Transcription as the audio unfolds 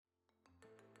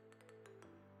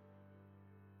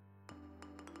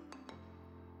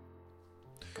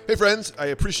Hey friends, I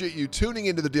appreciate you tuning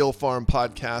into the Deal Farm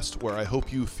podcast, where I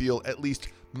hope you feel at least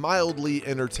mildly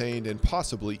entertained and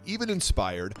possibly even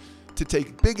inspired to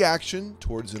take big action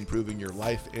towards improving your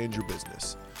life and your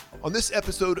business. On this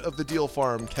episode of the Deal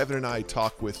Farm, Kevin and I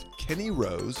talk with Kenny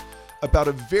Rose about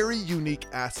a very unique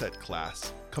asset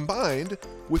class combined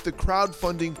with the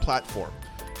crowdfunding platform.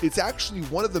 It's actually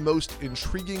one of the most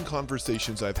intriguing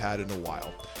conversations I've had in a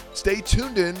while. Stay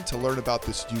tuned in to learn about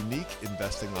this unique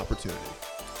investing opportunity.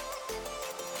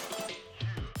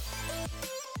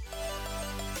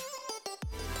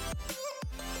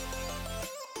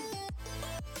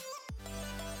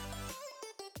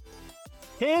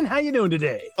 Ken, how you doing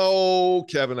today? Oh,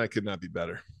 Kevin, I could not be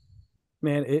better.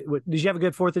 Man, did you have a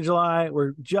good 4th of July?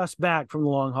 We're just back from the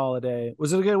long holiday.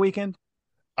 Was it a good weekend?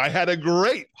 I had a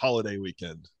great holiday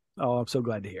weekend. Oh, I'm so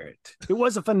glad to hear it. It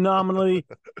was a phenomenally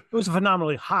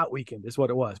hot weekend is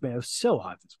what it was, man. It was so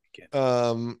hot this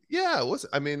weekend. Yeah, it was.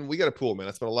 I mean, we got a pool, man.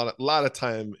 I spent a lot of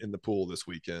time in the pool this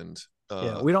weekend.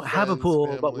 Yeah, we don't have a pool,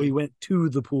 family. But we went to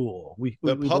the pool.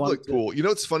 The public pool. You know,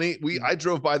 it's funny. I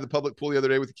drove by the public pool the other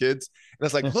day with the kids, and I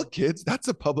was like, "Look, kids, that's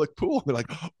a public pool." And they're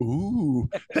like, "Ooh,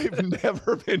 they've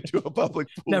never been to a public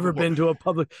pool. Never been to a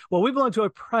public. Well, we belong to a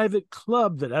private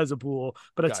club that has a pool,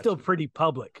 but it's still pretty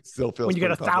public. Still feels when you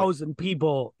get public. 1,000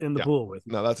 people in the pool with.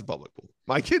 No, that's a public pool.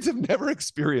 My kids have never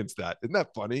experienced that. Isn't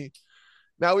that funny?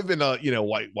 Now we've been,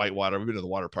 white water. We've been to the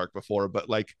water park before, but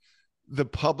like. The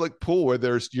public pool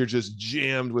where you're just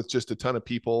jammed with just a ton of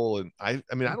people. And I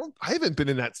haven't been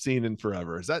in that scene in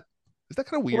forever. Is that kind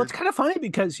of weird? Well, it's kind of funny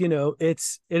because,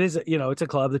 it's a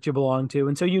club that you belong to.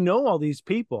 And so, all these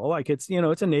people, like it's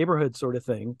a neighborhood sort of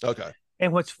thing. Okay.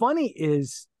 And what's funny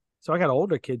is, so I got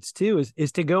older kids too,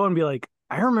 is to go and be like,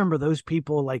 I remember those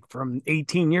people like from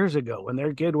 18 years ago when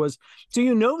their kid was,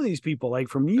 so these people like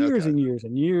from years and years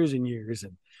and years and years.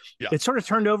 And it sort of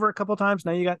turned over a couple of times.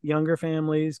 Now you got younger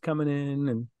families coming in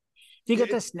and you got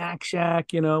the snack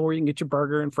shack, where you can get your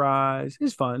burger and fries.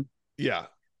 It's fun. Yeah.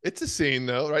 It's a scene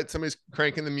though, right? Somebody's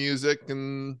cranking the music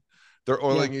and they're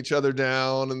oiling each other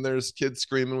down and there's kids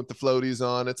screaming with the floaties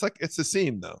on. It's a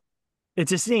scene though.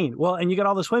 It's a scene. Well, and you got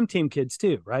all the swim team kids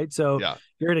too, right? So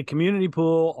you're at a community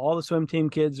pool, all the swim team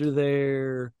kids are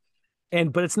there.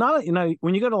 But it's not,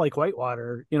 when you go to like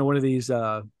Whitewater, one of these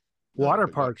water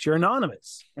parks, you're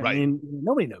anonymous. I mean,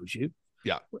 nobody knows you.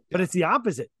 Yeah. But it's the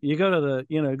opposite. You go to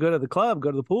the club,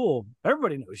 go to the pool,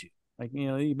 everybody knows you. Like,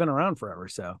 you've been around forever.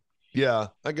 So yeah,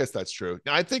 I guess that's true.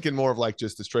 Now, I'm thinking more of like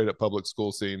just the straight up public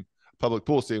pool scene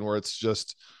where it's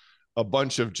just a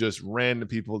bunch of just random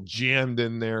people jammed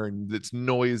in there and it's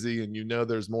noisy and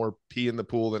there's more pee in the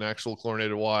pool than actual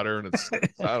chlorinated water and it's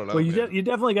I don't know. Well, you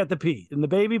definitely got the pee. In the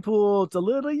baby pool, it's a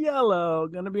little yellow,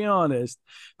 gonna be honest.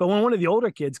 But when one of the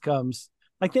older kids comes,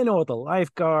 like they know what the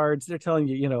lifeguards, they're telling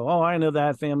you, oh, I know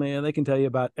that family, and they can tell you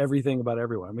about everything about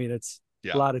everyone. I mean, it's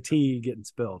a lot of tea getting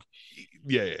spilled.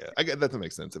 Yeah. I get that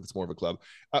makes sense if it's more of a club.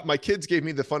 My kids gave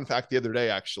me the fun fact the other day,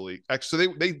 actually.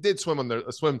 They did swim on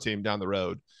a swim team down the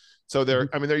road. So they're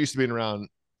used to being around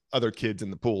other kids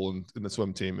in the pool and in the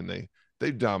swim team, and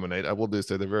they dominate. I will do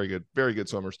say they're very good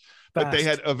swimmers. Fast. But they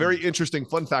had a very interesting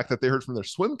fun fact that they heard from their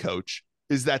swim coach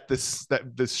is that the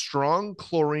strong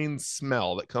chlorine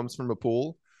smell that comes from a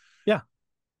pool,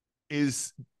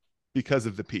 is because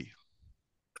of the pee.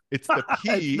 It's the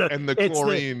pee and the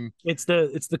chlorine. It's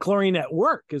the chlorine at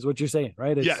work, is what you're saying,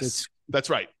 right? Yes. That's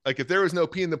right. Like if there was no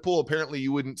pee in the pool, apparently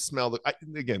you wouldn't smell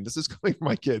again, this is coming from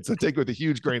my kids, so take it with a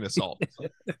huge grain of salt.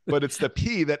 But it's the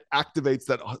pee that activates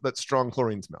that strong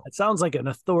chlorine smell. It sounds like an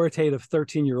authoritative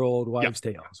 13-year-old wives'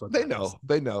 tale. They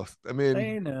know. I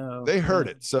mean, they heard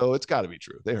it, so it's got to be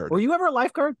true. They heard it. Were you ever a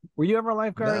lifeguard?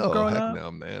 Growing up?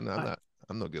 No, man.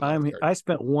 I'm no good. I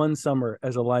spent one summer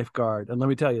as a lifeguard, and let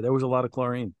me tell you, there was a lot of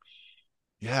chlorine.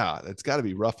 Yeah, it's got to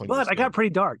be rough on you. But I got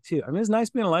pretty dark too. I mean, it's nice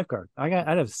being a lifeguard. I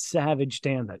had a savage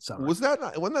tan that summer. Wasn't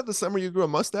that the summer you grew a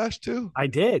mustache too? I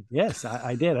did. Yes,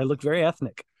 I did. I looked very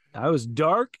ethnic. I was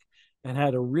dark and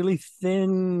had a really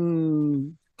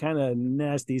thin, kind of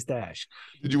nasty stash.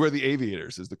 Did you wear the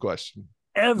aviators? Is the question.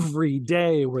 Every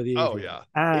day were the aviators. Oh yeah,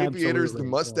 absolutely. Aviators, the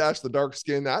mustache, the dark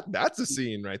skin. That's a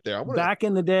scene right there. Back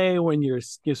in the day when your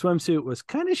swimsuit was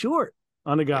kind of short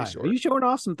on a guy, you showing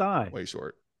off some thigh. Way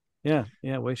short. Yeah,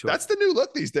 way short. That's the new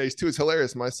look these days too. It's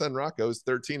hilarious. My son Rocco is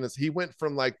 13. He went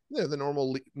from like the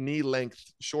normal knee length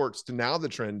shorts to now the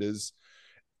trend is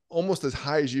almost as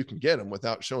high as you can get them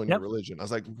without showing your religion. I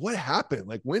was like, what happened?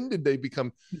 Like, when did they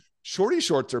become shorty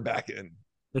shorts are back in?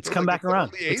 It's come back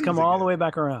around. It's come all the way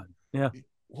back around. Yeah.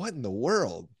 What in the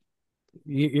world?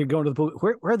 You're going to the pool.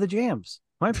 Where are the jams?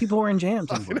 Why are people wearing jams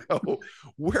I anymore? know.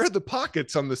 Where are the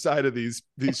pockets on the side of these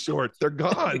shorts? They're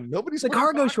gone. Nobody's the wearing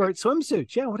cargo pockets. short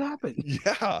swimsuits. Yeah, what happened?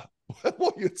 Yeah.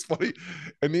 Well, it's funny.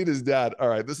 Anita's dad. All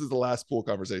right, this is the last pool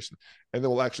conversation, and then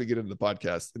we'll actually get into the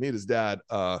podcast. Anita's dad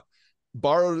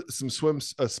borrowed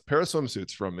a pair of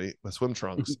swimsuits from me, my swim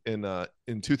trunks,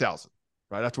 in 2000,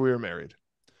 right after we were married.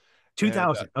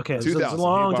 2000. Okay, 2000. so it's a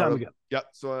long time ago. Yep.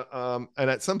 So,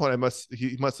 and at some point,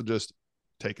 he must have just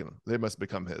taken them. They must have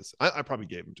become his. I probably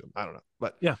gave them to him. I don't know,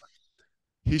 but yeah.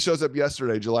 He shows up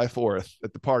yesterday, July 4th,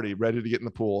 at the party, ready to get in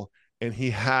the pool, and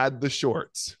he had the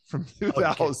shorts from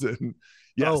 2000. Okay.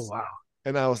 Yes. Oh wow.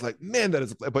 And I was like, man, that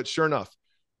is. But sure enough,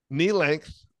 knee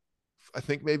length. I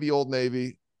think maybe Old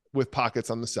Navy with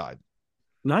pockets on the side.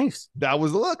 Nice. That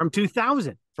was the look from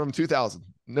 2000. From 2000.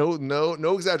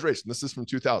 No exaggeration. This is from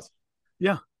 2000.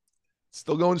 Yeah.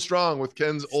 Still going strong with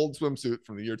Ken's old swimsuit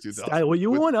from the year 2000. Well, you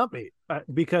went up me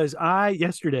because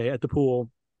yesterday at the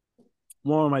pool,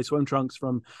 one of my swim trunks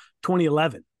from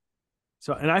 2011.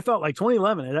 So, and I felt like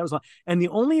 2011, and that was, and the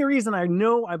only reason I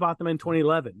know I bought them in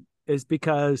 2011 is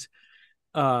because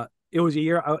it was a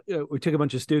year we took a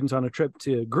bunch of students on a trip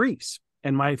to Greece,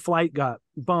 and my flight got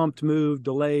bumped, moved,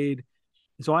 delayed.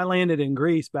 So I landed in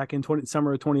Greece back in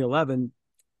summer of 2011,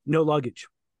 no luggage.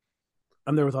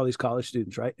 I'm there with all these college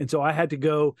students, right? And so I had to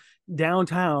go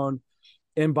downtown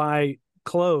and buy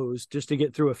clothes just to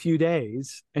get through a few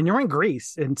days. And you're in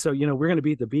Greece, and so we're going to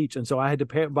be at the beach, and so I had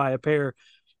to buy a pair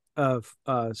of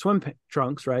swim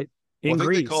trunks, right? In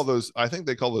Greece. I think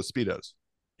they call those Speedos.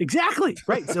 Exactly,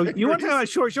 right. So you want to talk about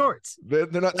short shorts? They're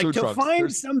not like to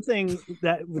find something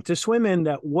that to swim in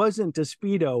that wasn't a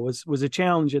Speedo was a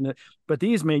challenge. But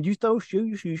these, man, you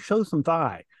show some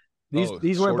thigh.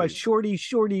 These were about shorty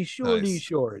nice.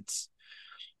 Shorts.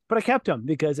 But I kept them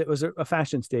because it was a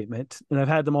fashion statement, and I've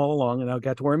had them all along, and I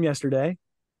got to wear them yesterday.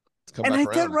 And I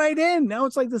fit right in. Now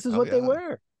it's like this is what they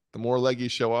wear. The more leg you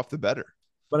show off, the better.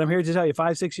 But I'm here to tell you,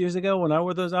 5-6 years ago, when I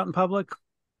wore those out in public,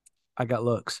 I got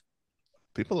looks.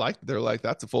 People they're like,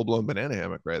 that's a full-blown banana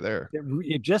hammock right there.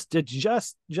 Just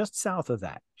south of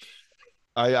that.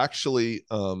 I actually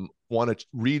want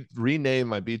to rename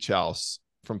my beach house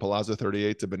from Palazzo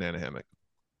 38 to Banana Hammock.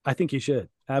 I think you should.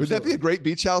 Absolutely. Would that be a great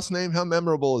beach house name? How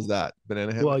memorable is that?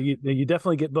 Banana Hammock. Well, you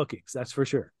definitely get bookings. That's for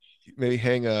sure. Maybe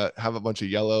have a bunch of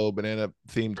yellow banana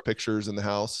themed pictures in the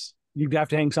house. You'd have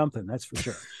to hang something. That's for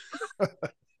sure.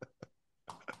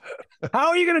 How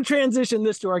are you going to transition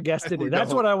this to our guest today?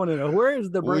 That's what I want to know. Where is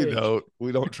the bridge?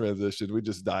 We don't transition. We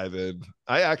just dive in.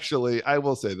 I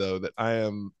will say though, that I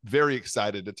am very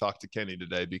excited to talk to Kenny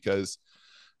today, because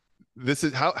this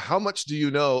is how much do you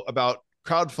know about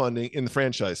crowdfunding in the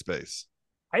franchise space?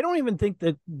 I don't even think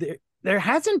that there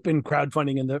hasn't been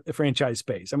crowdfunding in the franchise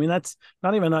space. I mean, that's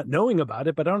not even not knowing about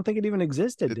it, but I don't think it even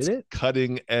existed. Did it?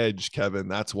 Cutting edge, Kevin.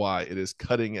 That's why it is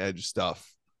cutting edge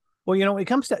stuff. Well, when it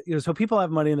comes to, so people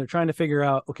have money and they're trying to figure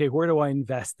out, okay, where do I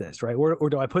invest this, right? Or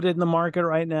do I put it in the market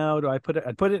right now? I'd put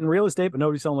it in real estate, but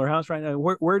nobody's selling their house right now.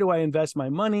 Where do I invest my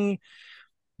money?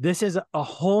 This is a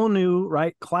whole new,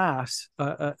 right, class,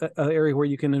 area where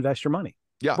you can invest your money.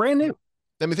 Yeah. Brand new.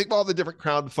 I mean, think of all the different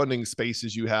crowdfunding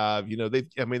spaces you have. They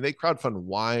crowdfund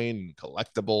wine and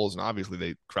collectibles, and obviously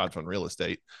they crowdfund real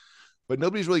estate, but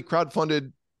nobody's really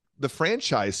crowdfunded the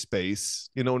franchise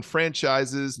space, and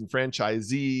franchises and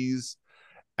franchisees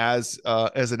as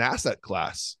an asset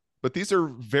class. But these are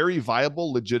very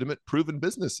viable, legitimate, proven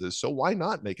businesses. So why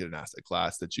not make it an asset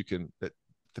class that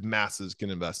the masses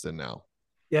can invest in now?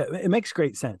 Yeah, it makes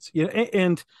great sense.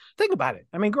 And think about it.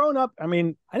 I mean, growing up, I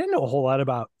didn't know a whole lot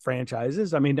about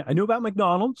franchises. I mean, I knew about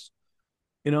McDonald's.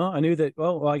 I knew that,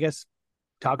 well, I guess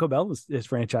Taco Bell is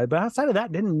franchise, but outside of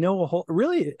that, didn't know a whole.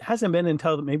 Really, it hasn't been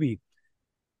until maybe,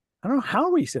 I don't know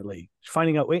how recently,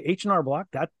 finding out, wait, H&R Block,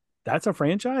 that's a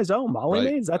franchise. Oh, Molly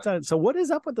Maid's, so what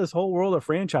is up with this whole world of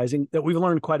franchising that we've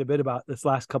learned quite a bit about this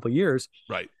last couple of years?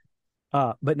 Right.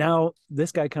 But now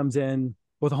this guy comes in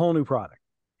with a whole new product.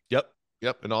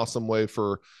 Yep. An awesome way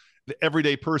for the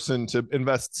everyday person to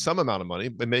invest some amount of money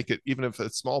and make it, even if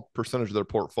it's a small percentage of their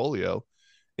portfolio,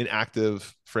 in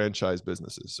active franchise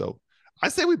businesses. So I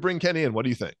say we bring Kenny in. What do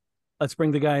you think? Let's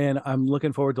bring the guy in. I'm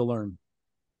looking forward to learn.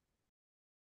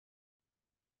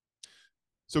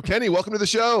 So Kenny, welcome to the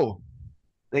show.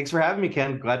 Thanks for having me,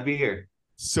 Ken. Glad to be here.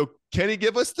 So Kenny,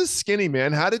 give us the skinny,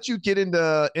 man. How did you get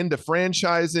into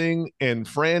franchising and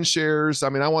Franshares? I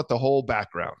mean, I want the whole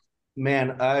background.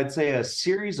 Man, I'd say a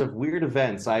series of weird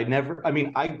events. I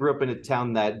grew up in a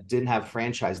town that didn't have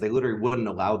franchise. They literally wouldn't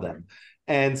allow them.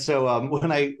 And so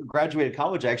when I graduated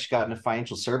college, I actually got into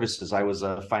financial services. I was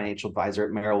a financial advisor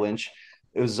at Merrill Lynch.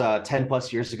 It was 10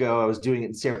 plus years ago. I was doing it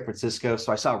in San Francisco.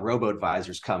 So I saw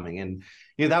robo-advisors coming, and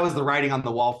that was the writing on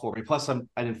the wall for me. Plus, I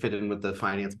didn't fit in with the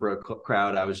finance bro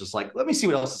crowd. I was just like, let me see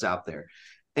what else is out there.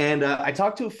 And I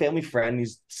talked to a family friend.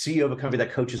 He's CEO of a company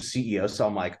that coaches CEOs. So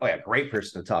I'm like, oh yeah, great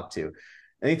person to talk to.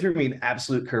 And he threw me an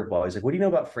absolute curveball. He's like, what do you know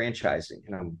about franchising?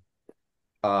 And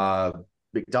I'm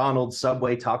McDonald's,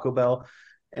 Subway, Taco Bell.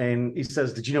 And he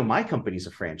says, did you know my company's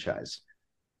a franchise?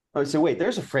 I said, wait,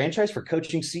 there's a franchise for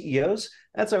coaching CEOs?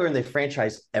 That's over, and they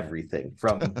franchise everything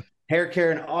from hair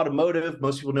care and automotive.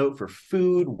 Most people know it for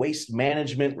food, waste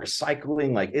management,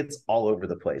 recycling. Like, it's all over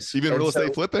the place. Even real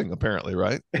estate flipping, apparently,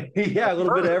 right? Yeah, a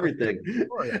little bit of everything.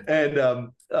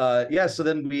 And so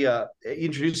then he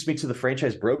introduced me to the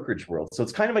franchise brokerage world. So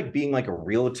it's kind of like being like a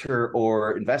realtor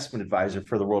or investment advisor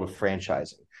for the world of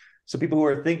franchising. So people who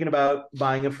are thinking about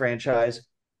buying a franchise,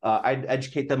 I'd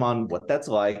educate them on what that's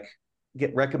like,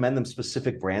 recommend them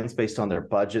specific brands based on their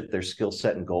budget, their skill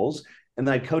set and goals. And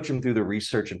then I'd coach them through the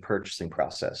research and purchasing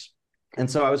process.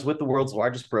 And so I was with the world's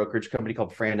largest brokerage company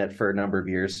called Franshares for a number of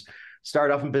years.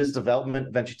 Started off in business development,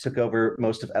 eventually took over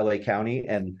most of LA County.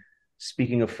 And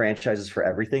speaking of franchises for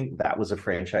everything, that was a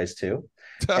franchise too.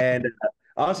 And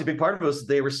honestly, a big part of it was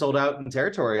they were sold out in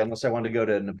territory unless I wanted to go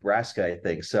to Nebraska, I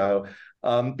think. So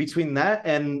between that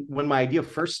and when my idea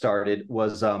first started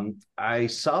was I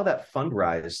saw that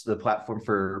Fundrise, the platform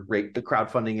for the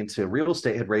crowdfunding into real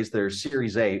estate, had raised their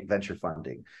Series A venture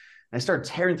funding. And I started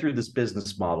tearing through this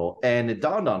business model, and it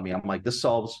dawned on me. I'm like, this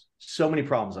solves so many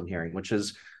problems I'm hearing, which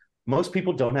is most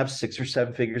people don't have 6 or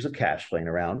 7 figures of cash laying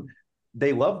around.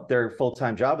 They love their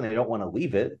full-time job and they don't want to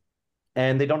leave it.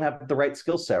 And they don't have the right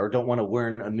skill set or don't want to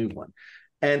learn a new one.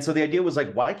 And so the idea was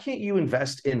like, why can't you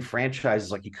invest in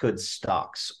franchises like you could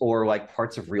stocks or like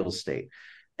parts of real estate?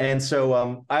 And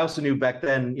so I also knew back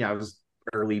then, I was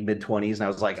early mid-20s, and I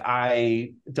was like,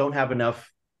 I don't have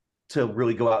enough to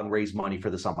really go out and raise money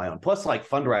for this on my own. Plus, like,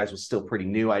 Fundrise was still pretty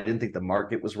new. I didn't think the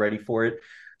market was ready for it.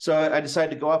 So I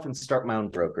decided to go off and start my own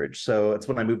brokerage. So it's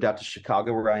when I moved out to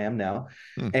Chicago, where I am now.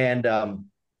 And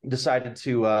decided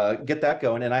to get that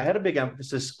going. And I had a big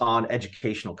emphasis on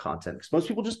educational content because most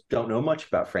people just don't know much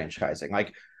about franchising. Like,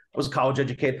 I was a college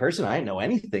educated person. I didn't know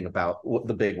anything about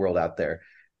the big world out there.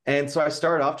 And so I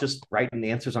started off just writing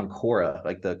answers on Quora,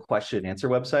 like the question and answer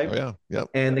website. Oh, yeah. Yep.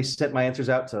 And they sent my answers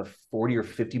out to 40 or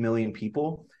 50 million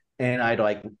people. And I'd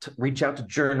like reach out to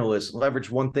journalists, leverage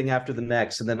one thing after the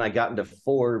next. And then I got into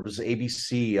Forbes,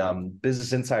 ABC,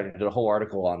 Business Insider did a whole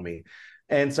article on me.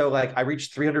 And so like I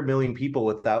reached 300 million people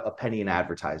without a penny in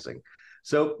advertising.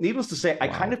 So needless to say, I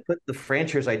kind of put the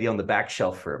Franshares idea on the back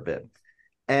shelf for a bit.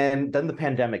 And then the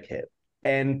pandemic hit.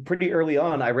 And pretty early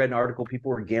on, I read an article, people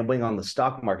were gambling on the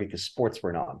stock market because sports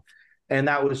weren't on. And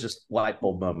that was just light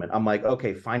bulb moment. I'm like,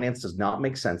 okay, finance does not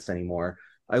make sense anymore.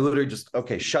 I literally just,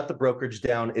 shut the brokerage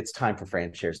down. It's time for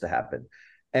Franshares to happen.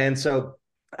 And so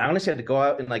I honestly had to go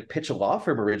out and like pitch a law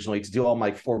firm originally to do all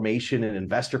my formation and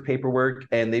investor paperwork.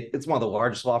 And it's one of the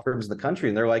largest law firms in the country.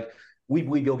 And they're like, we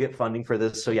believe you'll get funding for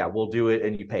this. So yeah, we'll do it.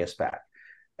 And you pay us back.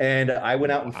 And I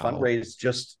went out and fundraised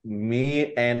just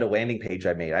me and a landing page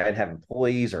I made. I didn't have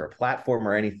employees or a platform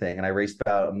or anything. And I raised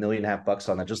about $1.5 million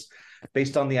on that, just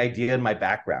based on the idea and my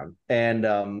background. And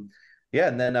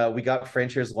and then we got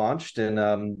Franshares launched,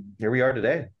 and here we are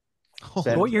today.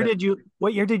 What year did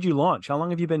you launch? How long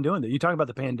have you been doing that? You talking about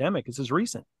the pandemic? This is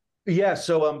recent. Yeah.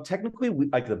 So technically,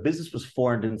 the business was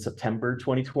formed in September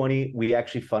 2020. We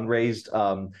actually fundraised,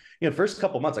 first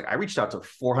couple of months, I reached out to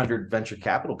 400 venture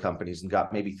capital companies and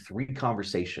got maybe 3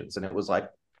 conversations. And it was like,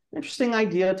 interesting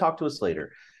idea. Talk to us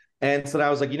later. And so I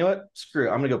was like, you know what? Screw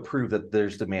it. I'm going to go prove that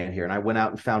there's demand here. And I went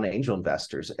out and found angel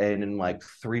investors. And in like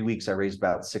 3 weeks, I raised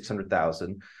about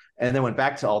 600,000. And then went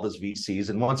back to all those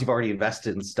VCs. And once you've already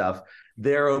invested in stuff,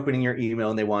 they're opening your email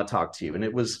and they want to talk to you. And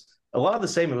it was a lot of the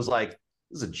same. It was like,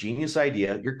 this is a genius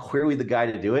idea. You're clearly the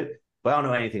guy to do it, but I don't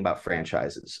know anything about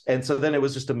franchises. And so then it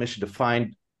was just a mission to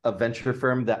find a venture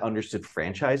firm that understood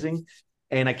franchising.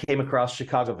 And I came across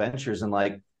Chicago Ventures, and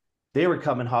like they were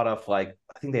coming hot off, like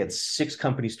I think they had 6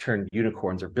 companies turned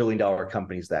unicorns or billion-dollar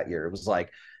companies that year. It was like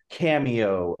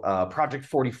Cameo, Project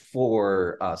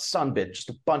 44, Sunbit, just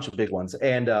a bunch of big ones.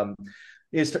 And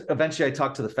eventually I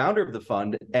talked to the founder of the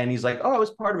fund, and he's like, I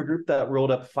was part of a group that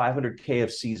rolled up 500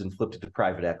 KFCs and flipped it to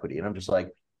private equity. And I'm just like,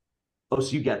 oh,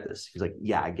 so you get this? He's like,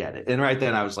 yeah, I get it. And right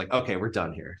then I was like, okay, we're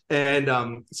done here.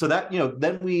 And so that,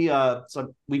 then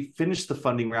we finished the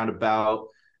funding round about,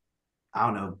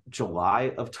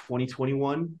 July of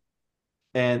 2021.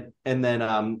 And then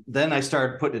I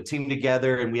started putting a team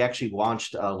together, and we actually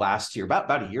launched last year,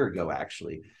 about a year ago,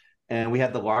 actually. And we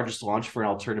had the largest launch for an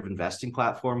alternative investing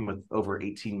platform with over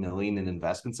 18 million in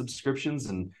investment subscriptions.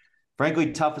 And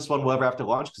frankly, toughest one we'll ever have to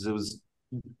launch because it was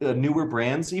newer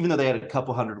brands, even though they had a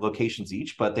couple hundred locations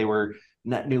each, but they were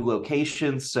net new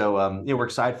locations. So, we're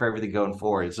excited for everything going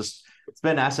forward. It's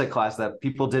been an asset class that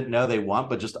people didn't know they want,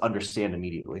 but just understand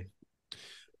immediately.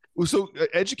 So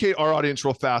educate our audience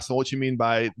real fast on what you mean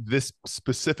by this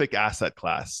specific asset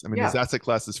class. I mean, this asset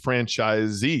class is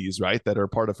franchisees, right? That are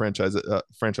part of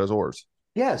franchisors.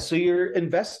 Yeah, so you're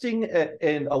investing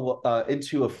into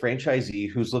a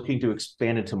franchisee who's looking to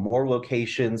expand into more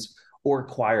locations or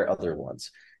acquire other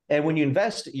ones. And when you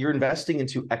invest, you're investing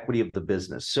into equity of the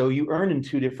business. So you earn in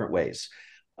two different ways.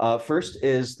 First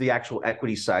is the actual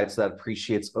equity side, so that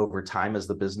appreciates over time as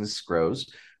the business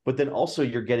grows. But then also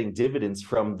you're getting dividends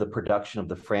from the production of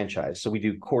the franchise. So we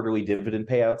do quarterly dividend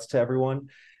payouts to everyone.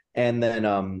 And then,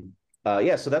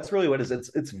 so that's really what it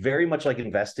is. It's very much like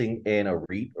investing in a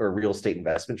REIT or real estate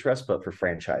investment trust, but for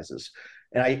franchises.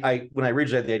 And I when I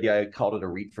originally had the idea, I called it a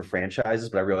REIT for franchises,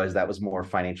 but I realized that was more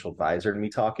financial advisor to me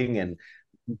talking, and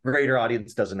greater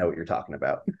audience doesn't know what you're talking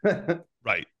about.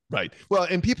 Right. Well,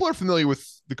 and people are familiar with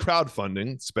the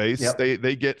crowdfunding space. Yep.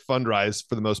 They get fundraised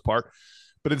for the most part.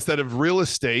 But instead of real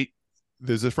estate,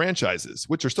 there's the franchises,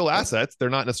 which are still assets.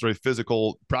 They're not necessarily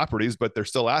physical properties, but they're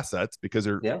still assets because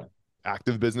they're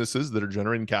active businesses that are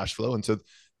generating cash flow. And so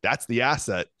that's the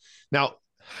asset. Now,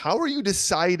 how are you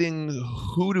deciding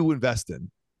who to invest in?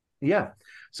 Yeah.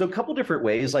 So a couple different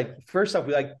ways. Like first off,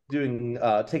 we like doing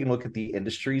taking a look at the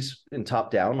industries and top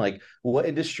down, like what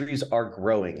industries are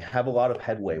growing, have a lot of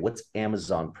headway, what's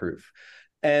Amazon proof.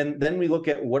 And then we look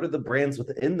at what are the brands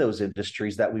within those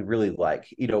industries that we really like.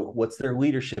 What's their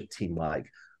leadership team like?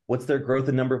 What's their growth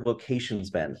and number of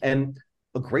locations been? And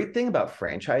a great thing about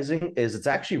franchising is it's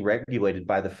actually regulated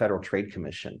by the Federal Trade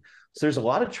Commission. So there's a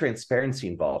lot of transparency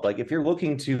involved. Like if you're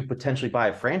looking to potentially buy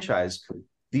a franchise,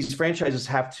 these franchises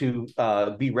have to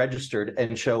be registered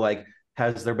and show like,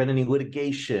 has there been any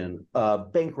litigation,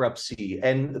 bankruptcy,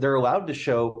 and they're allowed to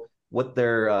show what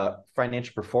their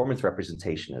financial performance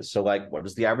representation is. So like, what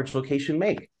does the average location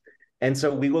make? And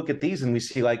so we look at these and we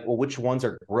see like, well, which ones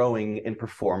are growing in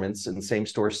performance and same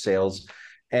store sales.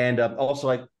 And also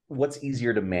like what's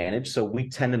easier to manage. So we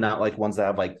tend to not like ones that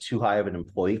have like too high of an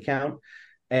employee count.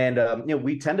 And,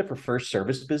 we tend to prefer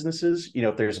service businesses.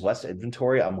 If there's less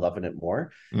inventory, I'm loving it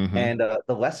more. Mm-hmm. And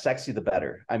the less sexy, the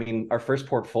better. I mean, our first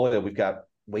portfolio, we've got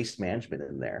waste management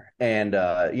in there. And,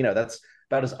 that's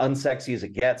about as unsexy as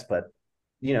it gets, but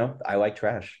I like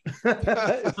trash.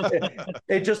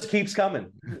 It just keeps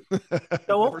coming.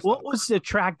 So what was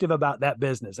attractive about that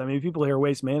business? I mean, people hear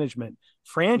waste management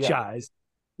franchise.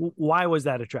 Yeah. Why was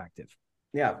that attractive?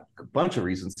 Yeah, a bunch of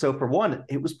reasons. So for one,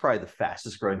 it was probably the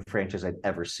fastest growing franchise I'd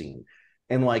ever seen.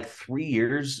 In like 3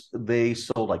 years, they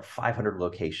sold like 500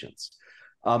 locations.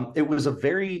 It was a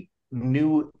very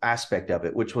new aspect of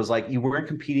it, which was like you weren't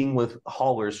competing with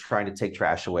haulers trying to take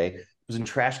trash away. It was in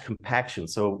trash compaction.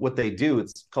 So what they do,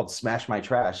 it's called Smash My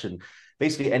Trash. And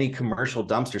basically any commercial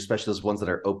dumpster, especially those ones that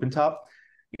are open top,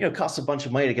 it costs a bunch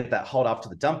of money to get that hauled off to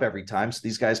the dump every time. So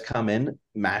these guys come in,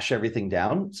 mash everything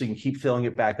down so you can keep filling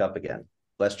it back up again.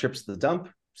 Less trips to the dump,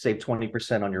 save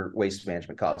 20% on your waste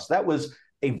management costs. That was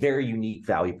a very unique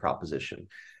value proposition.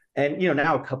 And,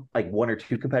 now like one or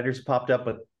two competitors popped up,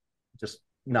 but just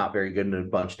not very good in a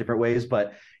bunch of different ways.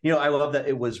 But, I love that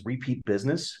it was repeat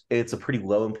business. It's a pretty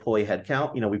low employee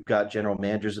headcount. We've got general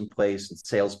managers in place and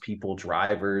salespeople,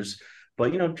 drivers,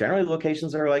 but, generally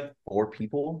locations are like 4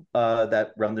 people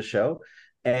that run the show.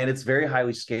 And it's very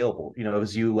highly scalable.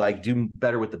 As you like do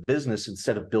better with the business,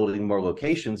 instead of building more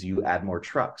locations, you add more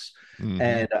trucks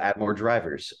and add more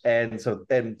drivers. And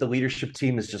the leadership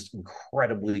team is just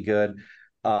incredibly good.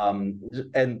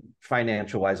 And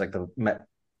financial wise, like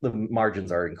the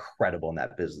margins are incredible in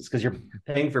that business because you're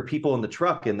paying for people in the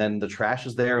truck and then the trash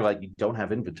is there. Like you don't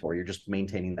have inventory. You're just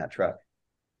maintaining that truck.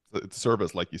 It's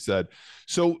service, like you said.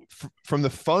 So from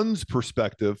the funds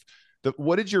perspective,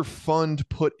 what did your fund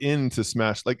put into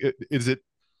Smash? Like, did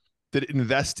it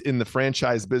invest in the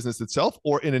franchise business itself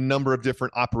or in a number of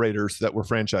different operators that were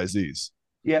franchisees?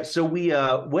 Yeah, so we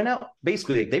went out,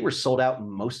 basically they were sold out in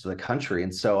most of the country.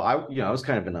 And so I was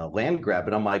kind of in a land grab,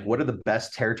 but I'm like, what are the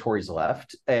best territories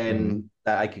left and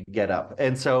that I could get up?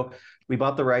 And so we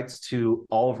bought the rights to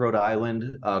all of Rhode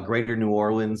Island, greater New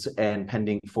Orleans, and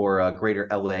pending for greater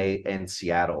LA and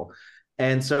Seattle.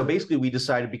 And so basically we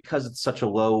decided, because it's such a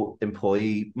low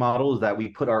employee model, that we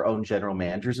put our own general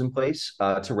managers in place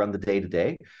to run the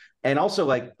day-to-day. And also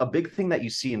like a big thing that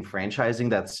you see in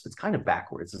franchising it's kind of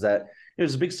backwards is that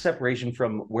there's a big separation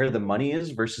from where the money is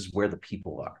versus where the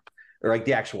people are, or like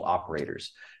the actual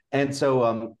operators. And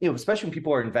so, especially when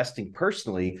people are investing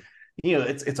personally,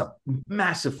 it's a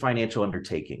massive financial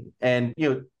undertaking. And,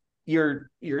 you're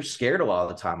scared a lot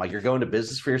of the time. Like you're going to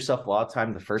business for yourself a lot of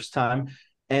time the first time.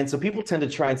 And so people tend to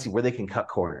try and see where they can cut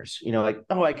corners. Like,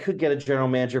 oh, I could get a general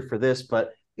manager for this,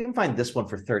 but you can find this one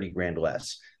for 30 grand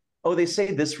less. Oh, they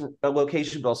say this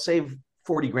location, but I'll save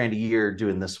 40 grand a year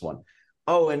doing this one.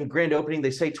 Oh, and grand opening,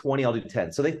 they say 20, I'll do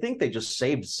 10. So they think they just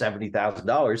saved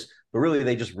 $70,000, but really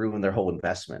they just ruined their whole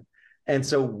investment. And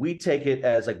so we take it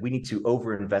as like, we need to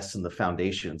overinvest in the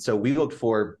foundation. So we look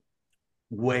for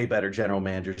way better general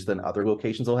managers than other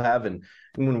locations will have. And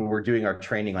when we're doing our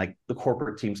training, like the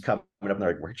corporate teams coming up and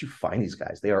they're like, where'd you find these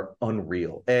guys? They are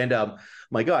unreal. And I'm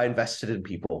like, oh, I invested in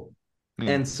people.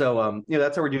 And so,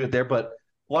 that's how we're doing it there. But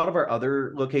a lot of our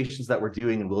other locations that we're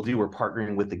doing and we're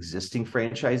partnering with existing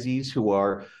franchisees who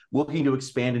are looking to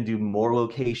expand and do more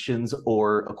locations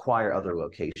or acquire other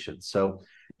locations. So,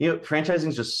 franchising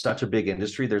is just such a big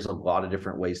industry. There's a lot of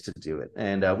different ways to do it.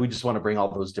 And we just want to bring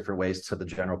all those different ways to the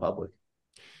general public.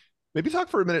 Maybe talk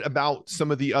for a minute about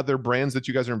some of the other brands that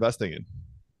you guys are investing in.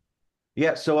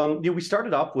 Yeah, so we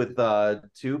started off with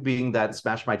two, being that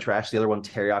Smash My Trash, the other one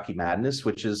Teriyaki Madness,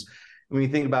 which is when you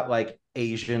think about like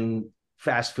Asian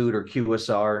fast food or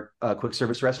QSR quick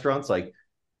service restaurants. Like,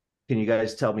 can you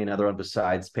guys tell me another one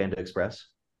besides Panda Express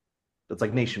that's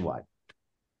like nationwide?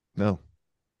 No,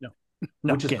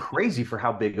 which is crazy for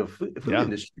how big of food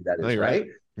industry that is, right?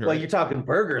 You're talking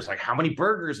burgers, like how many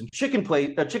burgers and chicken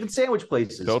sandwich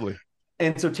places. Totally.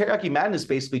 And so Teriyaki Madness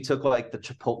basically took like the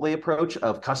Chipotle approach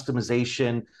of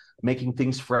customization, making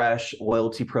things fresh,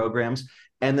 loyalty programs,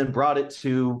 and then brought it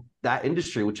to that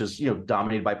industry, which is,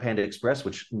 dominated by Panda Express,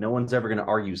 which no one's ever going to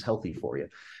argue is healthy for you.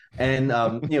 And,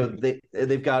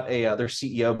 they've got their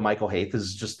CEO, Michael Haith,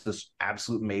 is just this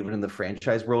absolute maven in the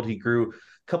franchise world. He grew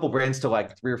couple brands to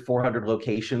like 300 or 400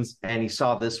 locations, and he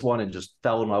saw this one and just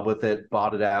fell in love with it,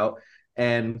 bought it out,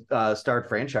 and started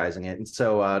franchising it. And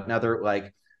so now they're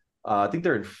like, I think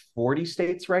they're in 40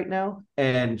 states right now,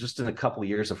 and just in a couple of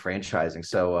years of franchising.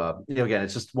 So again,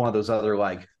 it's just one of those other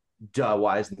like, duh,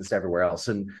 why isn't this everywhere else?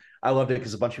 And I loved it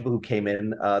because a bunch of people who came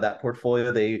in that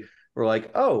portfolio, they were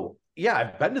like, oh yeah,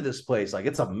 I've been to this place, like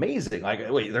it's amazing. Like,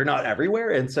 wait, they're not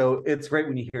everywhere. And so it's great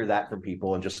when you hear that from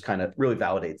people and just kind of really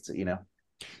validates it.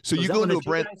 So you go into a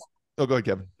brand. Oh, go ahead,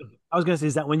 Kevin. I was going to say,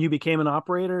 is that when you became an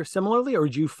operator similarly, or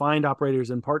did you find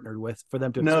operators and partnered with for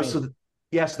them to expand?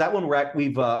 No, so that one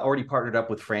we've already partnered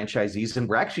up with franchisees, and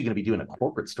we're actually going to be doing a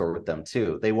corporate store with them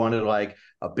too. They wanted like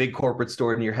a big corporate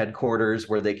store near headquarters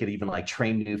where they could even like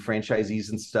train new franchisees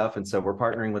and stuff. And so we're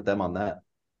partnering with them on that.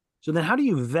 So then how do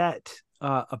you vet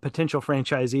a potential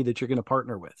franchisee that you're going to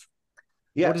partner with?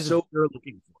 Yeah. What is it you're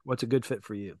looking for? What's a good fit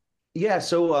for you? Yeah.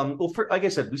 So, like I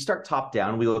said, we start top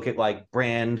down. We look at like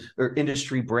brand or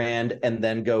industry brand, and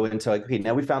then go into like, okay,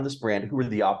 now we found this brand. Who are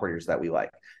the operators that we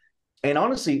like? And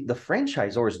honestly, the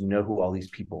franchisors know who all these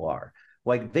people are.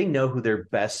 Like they know who their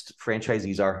best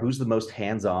franchisees are, who's the most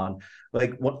hands-on.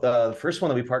 Like the first one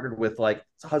that we partnered with, like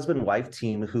it's a husband and wife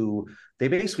team who they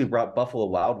basically brought Buffalo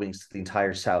Wild Wings to the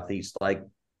entire Southeast. Like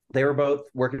they were both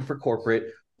working for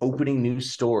corporate, opening new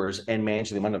stores and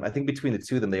managing them. I think between the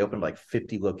two of them, they opened like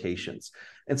 50 locations.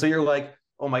 And so you're like,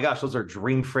 oh my gosh, those are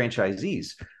dream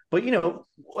franchisees. But,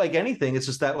 like anything, it's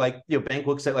just that like, bank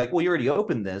looks at like, well, you already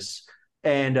opened this.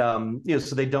 And,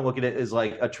 so they don't look at it as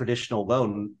like a traditional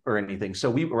loan or anything. So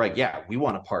we were like, yeah, we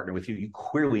want to partner with you. You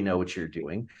clearly know what you're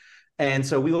doing. And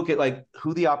so we look at like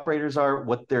who the operators are,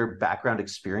 what their background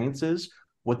experience is,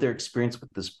 what their experience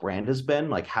with this brand has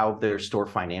been, like how their store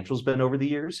financials been over the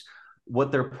years,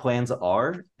 what their plans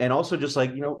are, and also just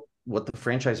like, what the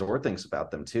franchisor thinks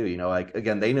about them too. Like,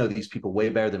 again, they know these people way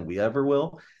better than we ever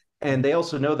will. And they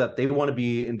also know that they want to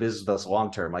be in business with us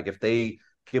long-term. Like if they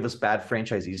give us bad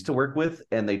franchisees to work with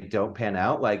and they don't pan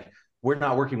out, like we're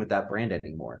not working with that brand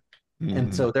anymore. Mm-hmm.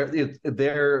 And so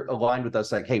they're aligned with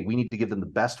us like, hey, we need to give them the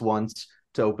best ones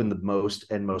to open the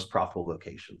most profitable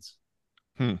locations.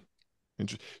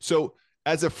 Interesting. So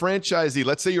as a franchisee,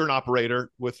 let's say you're an operator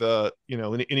with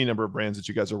any number of brands that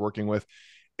you guys are working with,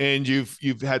 and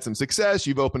you've had some success,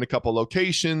 you've opened a couple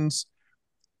locations.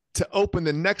 To open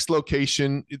the next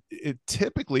location, it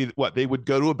typically they would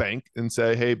go to a bank and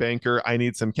say, hey, banker, I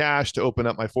need some cash to open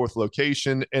up my fourth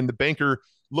location. And the banker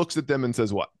looks at them and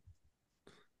says what?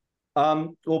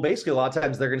 Well, basically, a lot of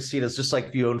times they're going to see it as just like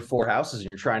if you own 4 houses and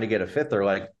you're trying to get a fifth, they're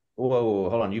like, whoa,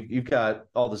 hold on. You've got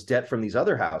all this debt from these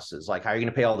other houses. Like, how are you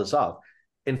going to pay all this off?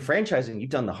 In franchising, you've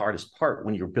done the hardest part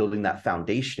when you're building that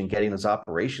foundation and getting those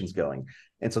operations going.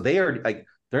 And so they are like,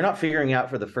 they're not figuring out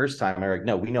for the first time. They're like,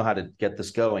 no, we know how to get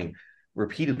this going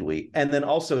repeatedly. And then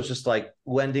also it's just like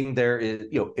lending there is,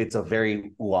 it's a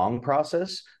very long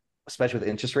process, especially with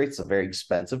interest rates. It's a very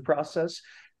expensive process.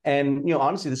 And,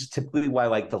 honestly, this is typically why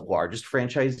like the largest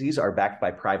franchisees are backed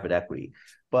by private equity.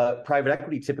 But private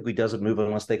equity typically doesn't move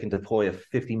unless they can deploy a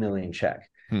 50 million check.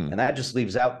 And that just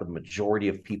leaves out the majority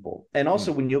of people. And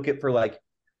also when you look at for like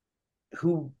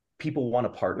who people want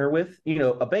to partner with,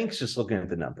 a bank's just looking at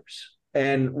the numbers.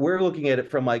 And we're looking at it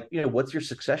from like, what's your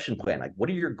succession plan? Like, what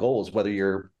are your goals, whether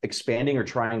you're expanding or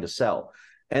trying to sell?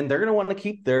 And they're going to want to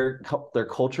keep their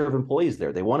culture of employees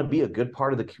there. They want to be a good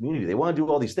part of the community. They want to do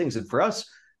all these things. And for us,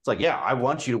 it's like, yeah, I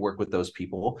want you to work with those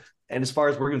people. And as far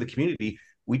as working with the community,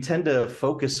 we tend to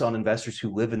focus on investors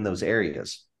who live in those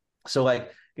areas. So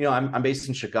like, I'm based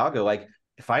in Chicago. Like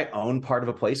if I own part of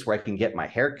a place where I can get my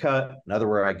hair cut, another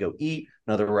where I go eat,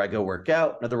 another where I go work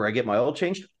out, another where I get my oil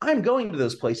changed, I'm going to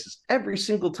those places every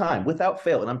single time without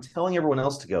fail. And I'm telling everyone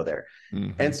else to go there.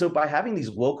 And so by having these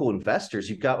local investors,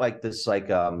 you've got like this like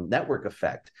network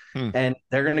effect and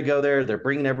they're going to go there. They're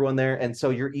bringing everyone there. And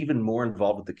so you're even more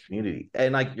involved with the community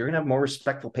and like you're going to have more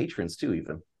respectful patrons too,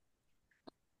 even.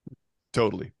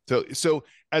 Totally. So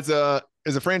as a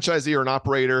franchisee or an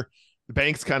operator, the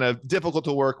bank's kind of difficult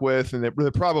to work with, and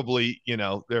they're probably,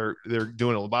 they're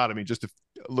doing a lobotomy just to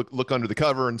look under the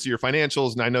cover and see your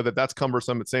financials. And I know that that's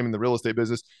cumbersome. It's same in the real estate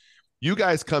business. You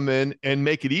guys come in and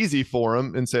make it easy for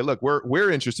them and say, look,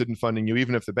 we're interested in funding you,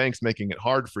 even if the bank's making it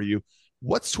hard for you.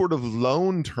 What sort of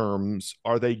loan terms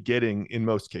are they getting in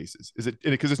most cases? Is it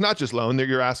because it's not just loan,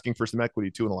 you're asking for some equity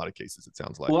too in a lot of cases, it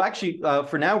sounds like. Well, actually,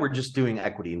 for now, we're just doing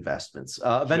equity investments.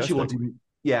 Eventually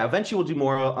we'll do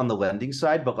more on the lending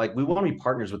side, but like we want to be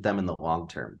partners with them in the long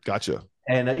term. Gotcha.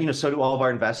 And, so do all of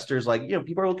our investors. Like,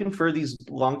 people are looking for these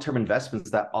long-term investments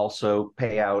that also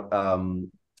pay out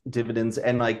dividends.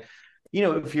 And like,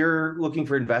 if you're looking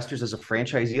for investors as a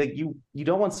franchisee, like you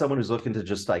don't want someone who's looking to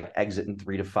just like exit in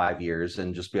 3 to 5 years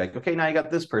and just be like, okay, now you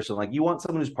got this person. Like you want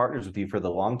someone who's partners with you for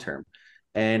the long term.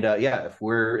 And if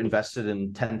we're invested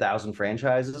in 10,000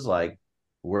 franchises, like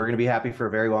we're going to be happy for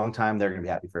a very long time. They're going to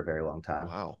be happy for a very long time.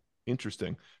 Wow.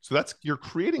 Interesting. So you're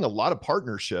creating a lot of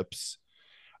partnerships.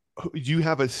 Do you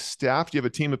have a staff? Do you have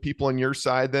a team of people on your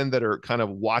side then that are kind of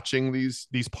watching these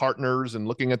partners and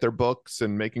looking at their books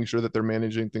and making sure that they're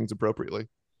managing things appropriately?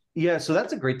 Yeah, so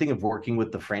that's a great thing of working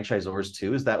with the franchisors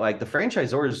too, is that like the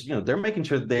franchisors, they're making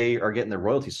sure they are getting their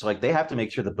royalties. So like they have to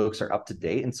make sure the books are up to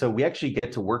date. And so we actually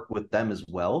get to work with them as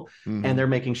well. And they're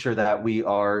making sure that we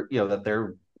are, that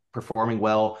they're performing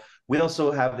well. We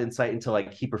also have insight into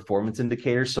like key performance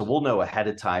indicators. So we'll know ahead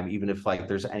of time, even if like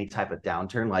there's any type of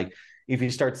downturn, like if you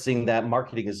start seeing that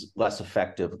marketing is less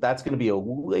effective, that's going to be a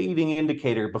leading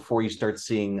indicator before you start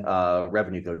seeing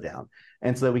revenue go down.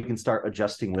 And so that we can start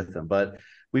adjusting with them. But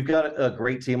we've got a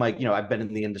great team. Like, I've been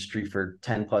in the industry for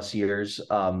 10 plus years.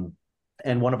 And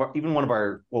a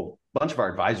bunch of our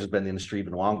advisors have been in the industry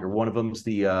even longer. One of them is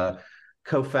the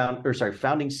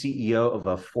founding CEO of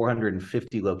a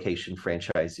 450 location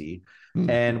franchisee.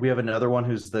 And we have another one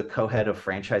who's the co-head of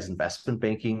franchise investment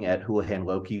banking at Houlihan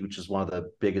Lokey, which is one of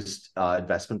the biggest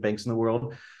investment banks in the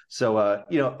world. So,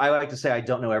 I like to say I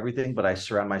don't know everything, but I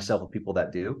surround myself with people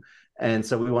that do. And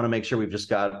so we want to make sure we've just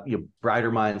got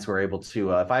brighter minds who are able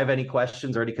to, if I have any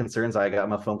questions or any concerns, I got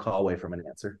my phone call away from an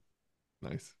answer.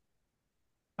 Nice.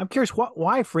 I'm curious,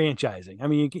 why franchising? I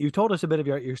mean, you told us a bit of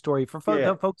your story. For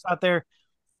folks out there,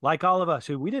 like all of us,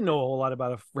 who we didn't know a whole lot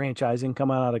about franchising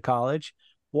coming out of college.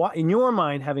 Why, in your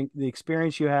mind, having the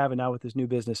experience you have and now with this new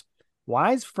business,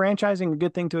 why is franchising a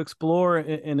good thing to explore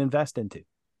and invest into?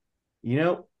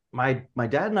 My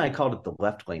dad and I called it the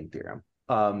left lane theorem.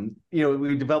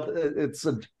 We developed, it's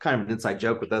a kind of an inside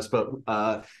joke with us, but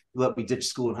we ditched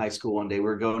school in high school one day. We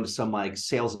were going to some like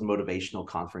sales and motivational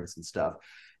conference and stuff.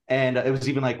 And it was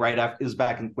even like right after, it was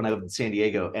back when I lived in San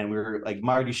Diego, and we were like,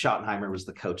 Marty Schottenheimer was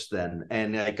the coach then.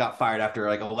 And I got fired after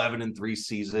like 11-3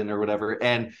 season or whatever,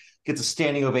 and gets a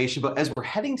standing ovation. But as we're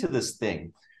heading to this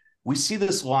thing, we see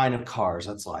this line of cars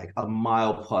that's like a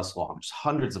mile plus long, just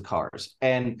hundreds of cars.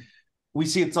 And we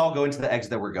see it's all going to the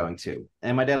exit that we're going to.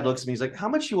 And my dad looks at me, he's like, how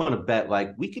much you want to bet?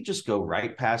 Like we could just go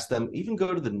right past them, even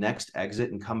go to the next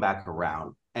exit and come back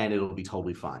around, and it'll be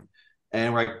totally fine.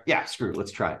 And we're like, yeah, screw it,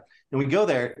 let's try it. And we go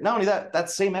there. Not only that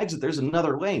same exit, there's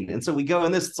another lane. And so we go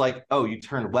in this, it's like, oh, you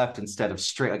turn left instead of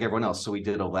straight like everyone else. So we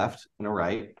did a left and a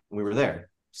right, and we were there.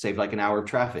 Saved like an hour of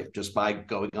traffic just by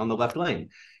going on the left lane.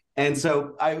 And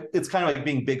so it's kind of like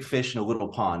being big fish in a little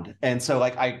pond. And so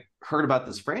like I heard about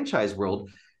this franchise world,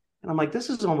 and I'm like, this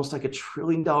is almost like $1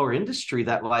 trillion industry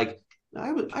that like,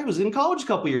 I was in college a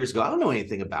couple of years ago. I don't know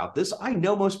anything about this. I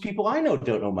know most people I know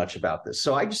don't know much about this.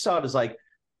 So I just saw it as like,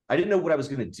 I didn't know what I was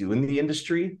going to do in the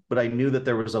industry, but I knew that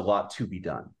there was a lot to be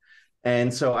done.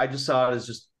 And so I just saw it as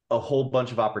just a whole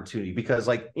bunch of opportunity because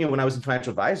like, when I was in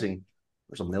financial advising,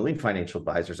 there's a million financial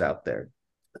advisors out there.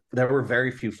 There were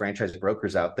very few franchise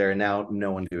brokers out there, and now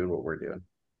no one doing what we're doing.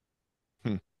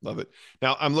 Love it.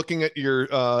 Now I'm looking at your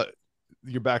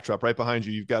backdrop right behind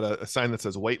you. You've got a sign that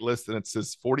says wait list, and it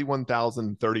says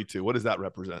 41,032. What does that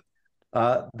represent?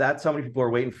 That's how many people are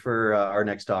waiting for our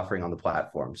next offering on the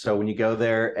platform. So when you go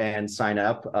there and sign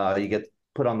up, you get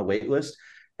put on the wait list.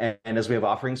 And as we have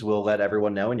offerings, we'll let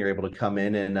everyone know, and you're able to come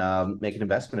in and make an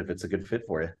investment if it's a good fit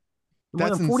for you. More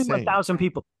than 41,000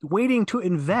 people waiting to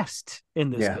invest in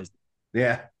this business.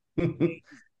 Yeah.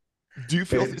 Do you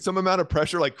feel some amount of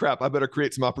pressure, like, crap, I better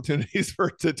create some opportunities to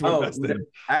invest in?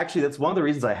 Actually, that's one of the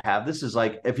reasons I have this is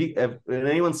like, if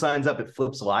anyone signs up, it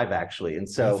flips live actually. And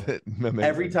so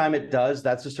every time it does,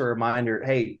 that's just a reminder,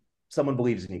 hey, someone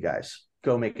believes in you guys.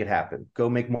 Go make it happen. Go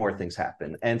make more things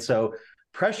happen. And so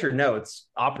pressure, no, it's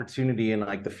opportunity in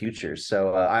like the future.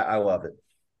 So I love it.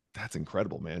 That's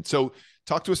incredible, man. So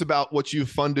talk to us about what you've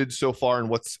funded so far and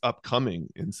what's upcoming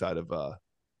inside of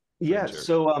Yeah.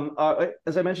 So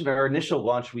as I mentioned, our initial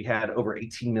launch, we had over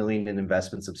 18 million in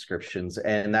investment subscriptions,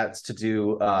 and that's to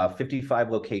do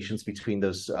 55 locations between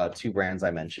those two brands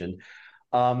I mentioned.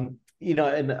 Coming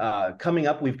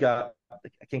up, we've got,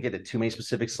 I can't get into too many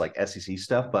specifics like SEC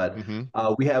stuff, but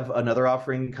we have another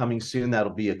offering coming soon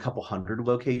that'll be a couple hundred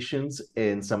locations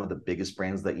in some of the biggest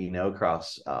brands that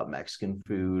across Mexican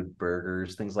food,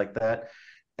 burgers, things like that.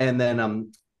 And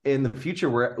then in the future,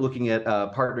 we're looking at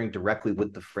partnering directly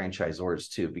with the franchisors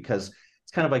too, because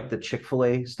it's kind of like the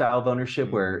Chick-fil-A style of ownership,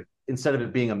 where instead of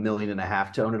it being $1.5 million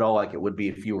to own it all, like it would be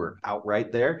if you were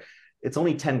outright there, it's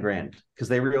only 10 grand because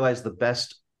they realize the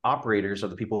best operators are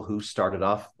the people who started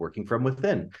off working from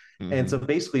within. And so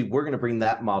basically we're going to bring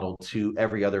that model to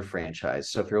every other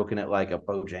franchise. So if you're looking at like a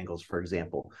Bojangles, for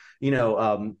example, they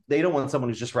don't want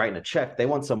someone who's just writing a check. They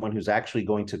want someone who's actually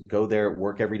going to go there,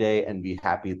 work every day, and be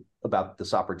happy about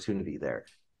this opportunity there.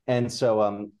 And so,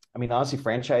 honestly,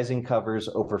 franchising covers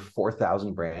over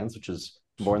 4,000 brands, which is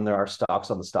more than there are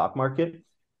stocks on the stock market.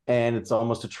 And it's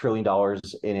almost $1 trillion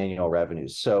in annual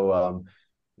revenues. So,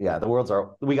 we got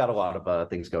a lot of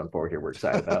things going forward here we're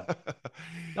excited about.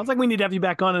 Sounds like we need to have you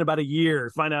back on in about a year,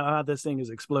 find out how this thing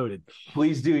has exploded.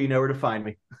 Please do. You know where to find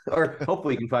me. Or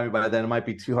hopefully you can find me by then. It might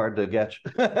be too hard to catch.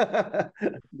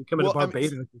 Becoming a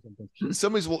Barbados or something.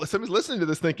 Somebody's listening to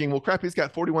this thinking, well, crap, he's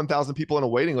got 41,000 people on a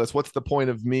waiting list. What's the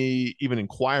point of me even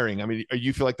inquiring? I mean,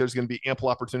 you feel like there's going to be ample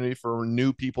opportunity for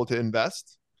new people to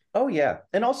invest? Oh yeah.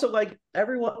 And also like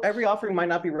every offering might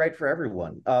not be right for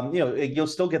everyone. You'll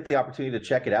still get the opportunity to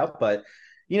check it out, but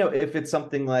if it's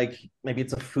something like maybe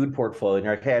it's a food portfolio and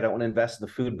you're like, hey, I don't want to invest in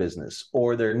the food business,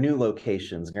 or there are new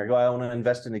locations and you're like, oh, I want to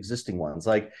invest in existing ones.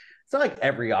 Like, it's not like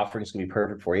every offering is going to be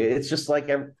perfect for you. It's just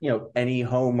like, any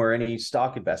home or any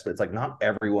stock investment. It's like not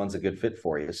everyone's a good fit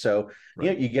for you. So,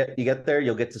 right. You get there,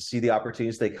 you'll get to see the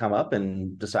opportunities they come up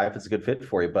and decide if it's a good fit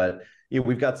for you. But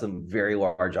we've got some very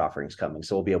large offerings coming,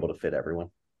 so we'll be able to fit everyone.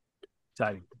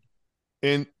 Exciting.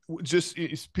 And just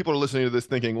people are listening to this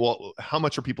thinking, well, how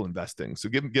much are people investing? So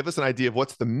give us an idea of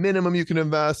what's the minimum you can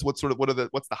invest. What's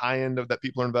the high end of that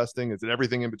people are investing? Is it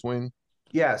everything in between?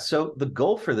 Yeah. So the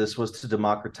goal for this was to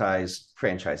democratize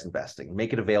franchise investing,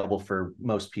 make it available for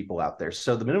most people out there.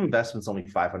 So the minimum investment is only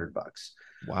 $500.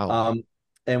 Wow.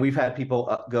 And we've had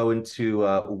people go into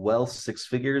well 6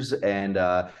 figures, and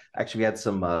actually we had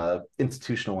some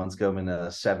institutional ones go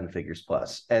into 7 figures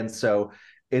plus. And so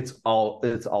it's all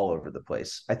over the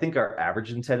place. I think our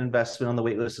average intent investment on the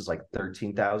wait list is like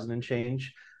 13,000 and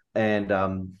change. And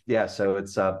so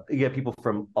it's you get people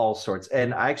from all sorts.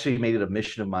 And I actually made it a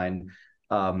mission of mine.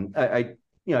 I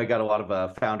got a lot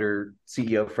of founder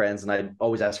CEO friends, and I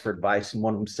always ask for advice. And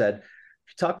one of them said,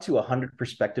 if you talk to 100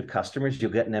 prospective customers,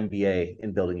 you'll get an MBA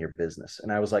in building your business.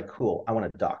 And I was like, cool, I want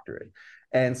a doctorate.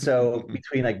 And so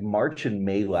between like March and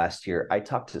May last year, I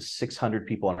talked to 600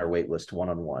 people on our wait list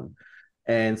one-on-one.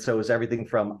 And so it was everything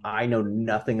from I know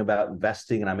nothing about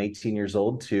investing and I'm 18 years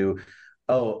old to,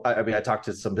 I talked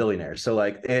to some billionaires. So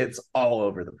like it's all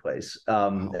over the place.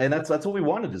 And that's what we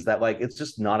wanted, is that like it's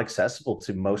just not accessible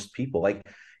to most people. Like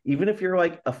even if you're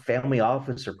like a family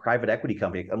office or private equity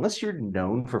company, unless you're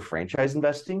known for franchise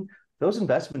investing, those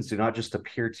investments do not just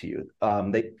appear to you.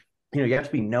 You have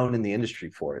to be known in the industry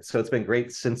for it. So it's been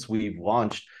great since we've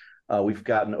launched. We've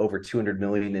gotten over 200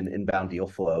 million in inbound deal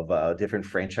flow of different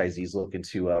franchisees looking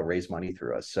to raise money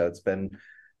through us. So it's been,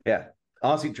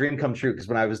 honestly, dream come true. Because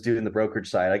when I was doing the brokerage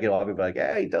side, I get a lot of people like,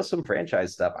 hey, he does some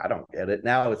franchise stuff. I don't get it.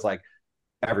 Now it's like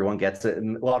everyone gets it.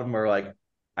 And a lot of them are like,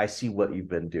 I see what you've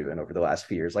been doing over the last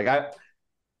few years. Like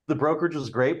the brokerage was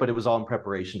great, but it was all in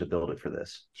preparation to build it for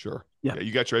this. Sure. Yeah.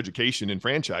 You got your education in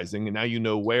franchising, and now you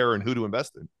know where and who to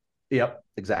invest in. Yep,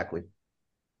 exactly.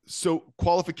 So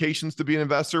qualifications to be an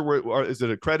investor, is it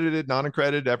accredited,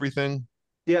 non-accredited, everything?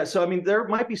 Yeah, so I mean, there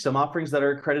might be some offerings that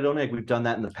are accredited only, like we've done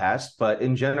that in the past, but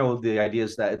in general, the idea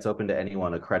is that it's open to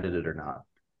anyone, accredited or not.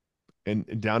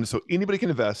 And down to, so anybody can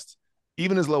invest,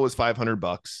 even as low as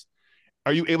 $500.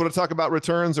 Are you able to talk about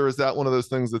returns, or is that one of those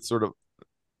things that's sort of?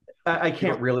 I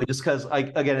can't really, just because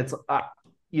again, it's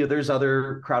there's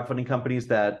other crowdfunding companies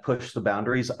that push the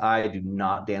boundaries. I do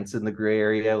not dance in the gray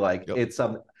area. Like Yep. it's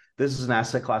this is an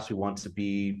asset class we want to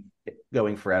be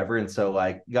going forever, and so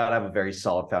like you gotta have a very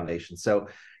solid foundation. So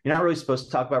you're not really supposed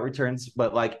to talk about returns,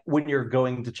 but like when you're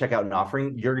going to check out an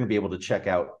offering, you're going to be able to check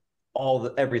out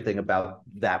everything about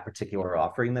that particular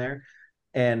offering there.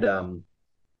 And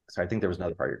sorry, I think there was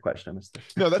another part of your question I missed.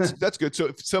 No, that's good. So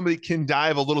if somebody can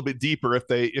dive a little bit deeper, if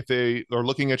they are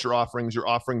looking at your offerings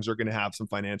are going to have some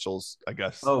financials, I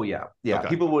guess. Oh yeah. Okay.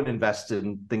 People would invest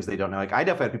in things they don't know. Like I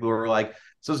definitely had people who were like,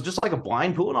 so it's just like a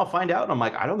blind pool and I'll find out. And I'm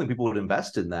like, I don't think people would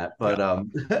invest in that. But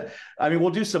I mean, we'll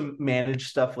do some managed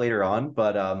stuff later on.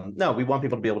 But no, we want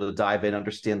people to be able to dive in,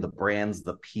 understand the brands,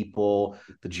 the people,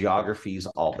 the geographies,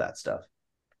 all that stuff.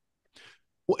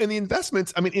 Well, in the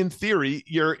investments, I mean, in theory,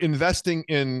 you're investing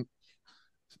in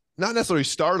not necessarily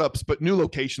startups, but new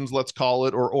locations, let's call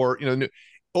it, or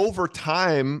over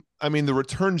time. I mean, the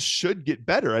returns should get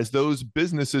better as those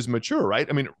businesses mature, right?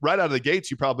 I mean, right out of the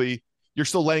gates, you're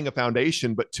still laying a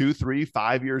foundation, but 2, 3,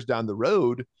 5 years down the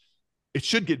road, it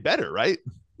should get better, right?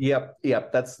 Yep.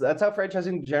 That's how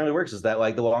franchising generally works. Is that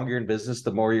like the longer you're in business,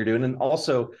 the more you're doing, and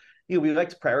also we like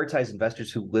to prioritize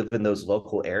investors who live in those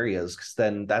local areas because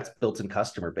then that's built-in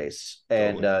customer base.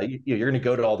 And you're going to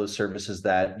go to all those services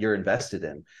that you're invested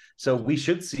in. So we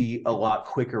should see a lot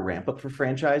quicker ramp up for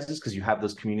franchises because you have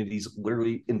those communities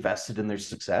literally invested in their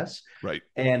success. Right.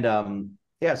 And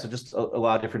so just a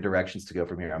lot of different directions to go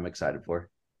from here. I'm excited for.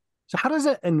 So how does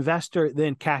an investor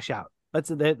then cash out? Let's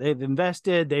say they've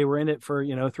invested, they were in it for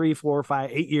 3, 4,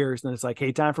 5, 8 years, and it's like,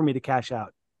 hey, time for me to cash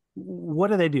out. What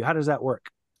do they do? How does that work?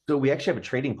 So we actually have a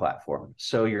trading platform.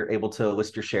 So you're able to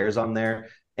list your shares on there.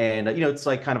 And, it's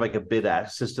like kind of like a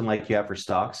bid-ask system like you have for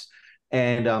stocks.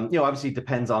 And, obviously it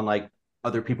depends on like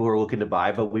other people who are looking to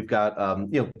buy, but we've got,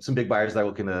 some big buyers that are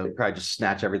looking to probably just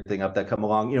snatch everything up that come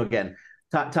along. Again,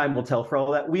 time will tell for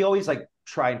all that. We always like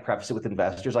try and preface it with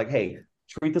investors like, hey,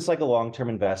 treat this like a long-term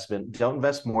investment. Don't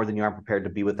invest more than you aren't prepared to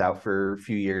be without for a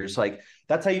few years. Like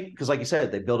that's how because like you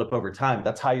said, they build up over time.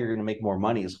 That's how you're going to make more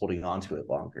money is holding on to it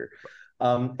longer.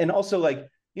 And also like,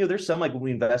 there's some like when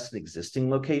we invest in existing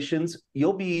locations,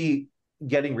 you'll be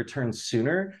getting returns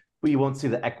sooner, but you won't see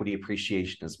the equity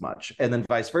appreciation as much. And then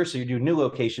vice versa, you do new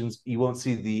locations, you won't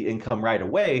see the income right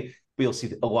away, but you'll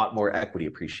see a lot more equity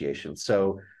appreciation.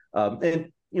 So,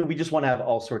 we just want to have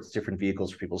all sorts of different vehicles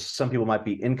for people. Some people might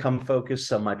be income focused,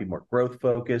 some might be more growth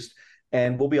focused,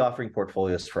 and we'll be offering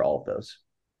portfolios for all of those.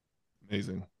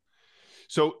 Amazing.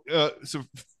 So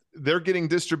they're getting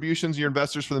distributions. Your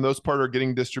investors, for the most part, are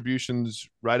getting distributions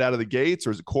right out of the gates,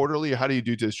 or is it quarterly? Or how do you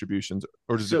do distributions,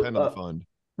 or does it depend on the fund?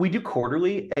 We do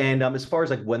quarterly, and as far as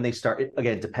like when they start,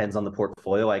 again, it depends on the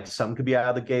portfolio. Like some could be out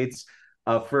of the gates.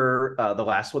 For the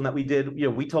last one that we did,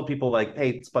 we told people like,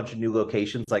 hey, it's a bunch of new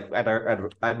locations. Like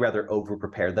I'd rather over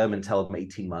prepare them and tell them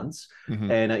 18 months.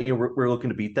 Mm-hmm. And we're looking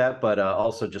to beat that, but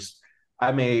also just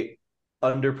I'm a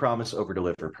under promise over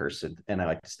deliver person, and I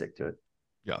like to stick to it.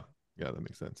 Yeah, that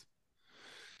makes sense.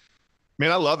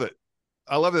 Man, I love it.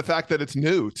 I love the fact that it's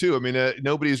new too. I mean,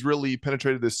 nobody's really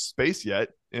penetrated this space yet.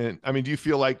 And I mean, do you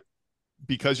feel like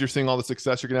because you're seeing all the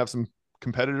success, you're gonna have some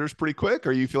competitors pretty quick,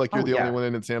 or you feel like you're the only one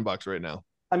in the sandbox right now?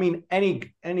 I mean,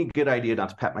 any good idea, not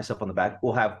to pat myself on the back,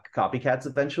 we'll have copycats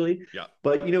eventually. Yeah.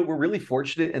 But we're really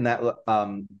fortunate in that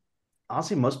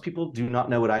honestly, most people do not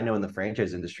know what I know in the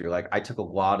franchise industry. Like I took a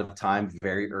lot of time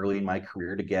very early in my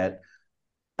career to get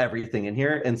everything in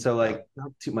here. And so like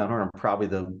not to my horn, I'm probably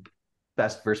the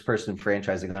best first person in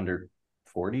franchising under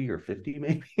 40 or 50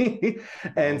 maybe.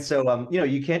 And so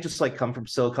you can't just like come from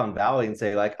Silicon Valley and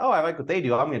say like, oh, I like what they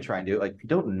do, I'm going to try and do it. Like you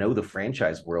don't know the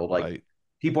franchise world. Like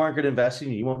people aren't going to invest in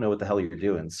you, you won't know what the hell you're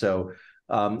doing. So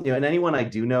and anyone I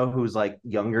do know who's like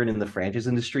younger and in the franchise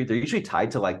industry, they're usually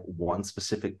tied to like one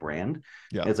specific brand.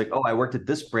 Yeah. And it's like, oh, I worked at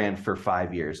this brand for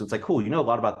 5 years. It's like, cool, you know a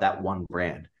lot about that one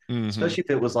brand. Mm-hmm. Especially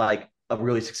if it was like a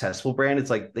really successful brand. It's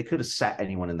like they could have sat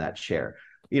anyone in that chair.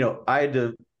 I had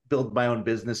to build my own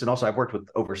business, and also I've worked with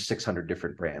over 600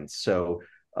 different brands. So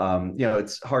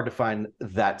it's hard to find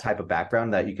that type of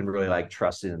background that you can really like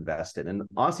trust and invest in. And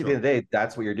honestly, at the end of the day,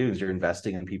 that's what you're doing is you're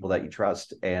investing in people that you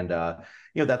trust. And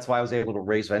that's why I was able to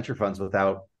raise venture funds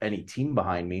without any team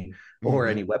behind me or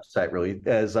any website really,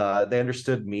 as they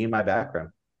understood me and my background.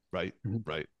 Right.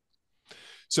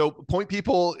 So point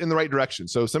people in the right direction.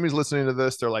 So if somebody's listening to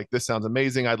this, they're like, this sounds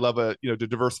amazing. I'd love to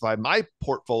diversify my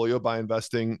portfolio by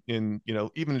investing in,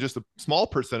 even just a small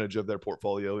percentage of their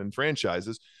portfolio in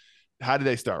franchises. How do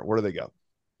they start? Where do they go?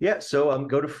 Yeah. So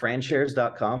go to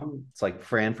franshares.com. It's like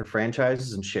Fran for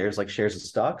franchises and shares like shares of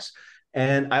stocks.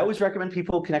 And I always recommend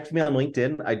people connect with me on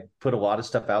LinkedIn. I put a lot of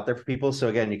stuff out there for people. So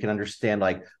again, you can understand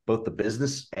like both the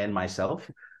business and myself.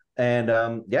 And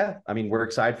we're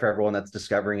excited for everyone that's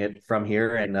discovering it from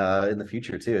here and in the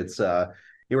future too. It's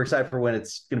we're excited for when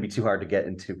it's going to be too hard to get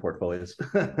into portfolios.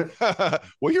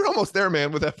 Well, you're almost there,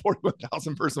 man, with that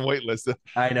 41,000 person wait list.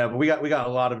 I know, but we got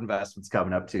a lot of investments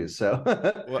coming up too. So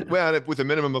well, with a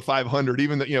minimum of 500,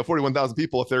 even 41,000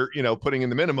 people, if they're putting in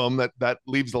the minimum, that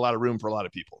leaves a lot of room for a lot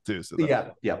of people too. So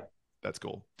that's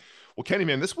cool. Well, Kenny,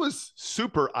 man, this was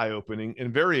super eye-opening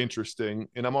and very interesting.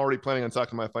 And I'm already planning on talking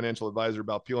to my financial advisor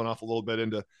about peeling off a little bit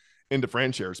into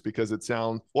Franshares, because it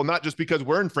sounds, well, not just because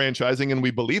we're in franchising and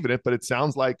we believe in it, but it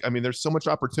sounds like, there's so much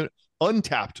opportunity,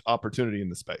 untapped opportunity in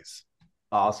the space.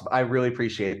 Awesome. I really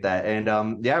appreciate that.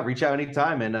 And reach out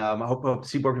anytime. And I hope to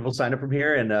see more people sign up from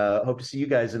here, and hope to see you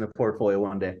guys in a portfolio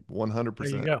one day. 100%. There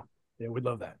you go. Yeah, we'd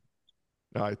love that.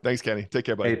 All right. Thanks, Kenny. Take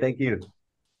care, buddy. Hey, thank you.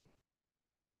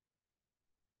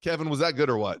 Kevin, was that good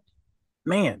or what?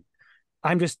 Man,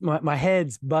 I'm just, my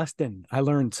head's busting. I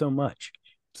learned so much.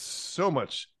 So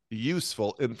much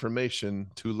useful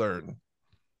information to learn.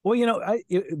 Well,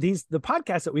 the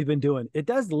podcasts that we've been doing, it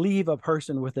does leave a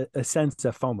person with a sense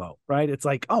of FOMO, right? It's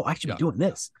like, oh, I should be doing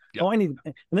this. Yeah. Oh, I need,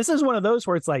 and this is one of those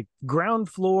where it's like ground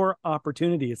floor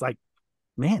opportunity. It's like,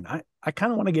 man, I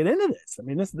kind of want to get into this.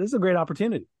 This is a great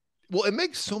opportunity. Well, it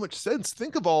makes so much sense.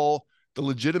 Think of all the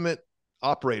legitimate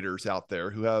operators out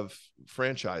there who have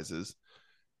franchises,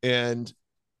 and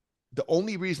the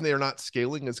only reason they are not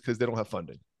scaling is because they don't have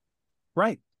funding.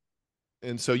 Right.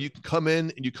 And so you can come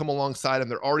in and you come alongside them.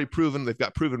 They're already proven. They've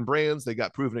got proven brands. They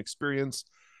got proven experience,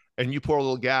 and you pour a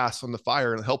little gas on the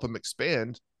fire and help them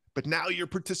expand. But now you're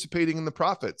participating in the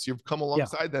profits. You've come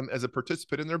alongside them as a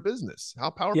participant in their business. How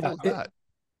powerful is that?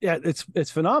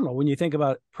 It's phenomenal when you think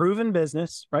about proven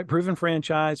business, right? Proven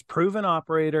franchise, proven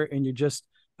operator, and you're just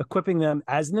equipping them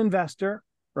as an investor,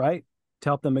 right, to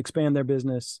help them expand their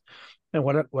business. And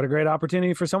what a great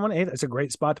opportunity for someone. Hey, that's a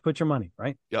great spot to put your money,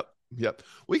 right? Yep.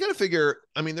 We got to figure,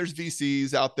 there's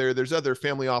VCs out there. There's other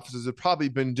family offices that have probably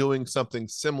been doing something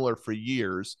similar for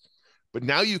years, but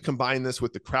now you combine this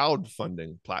with the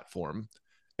crowdfunding platform,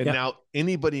 and now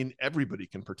anybody and everybody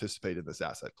can participate in this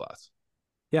asset class.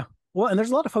 Yeah. Well, and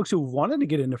there's a lot of folks who wanted to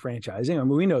get into franchising.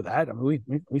 We know that.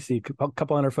 We see a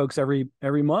couple hundred folks every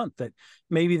month that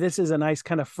maybe this is a nice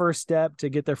kind of first step to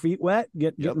get their feet wet,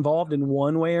 get involved in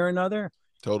one way or another.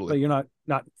 Totally. But you're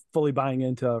not fully buying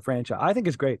into a franchise. I think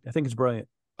it's great. I think it's brilliant.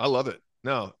 I love it.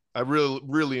 No, I really,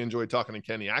 really enjoyed talking to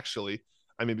Kenny. Actually,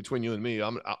 between you and me,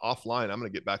 I'm offline. I'm going to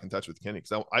get back in touch with Kenny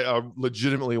because I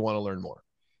legitimately want to learn more.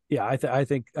 Yeah, I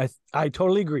think I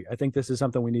totally agree. I think this is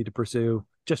something we need to pursue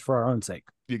just for our own sake.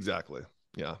 Exactly.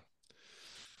 Yeah.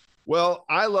 Well,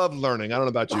 I love learning. I don't know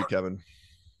about you, Kevin.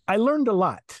 I learned a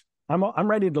lot. I'm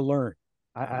ready to learn.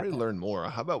 I'm ready to learn more.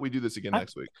 How about we do this again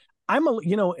next week?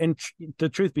 And the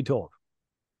truth be told,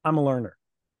 I'm a learner.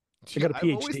 I got a PhD.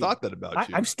 I've always thought that about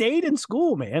you. I've stayed in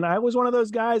school, man. I was one of those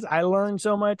guys. I learned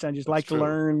so much. I just like to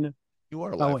learn. You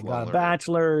are a I went and got a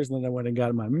bachelor's, and then I went and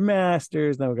got my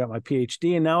master's, then I got my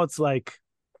PhD, and now it's like,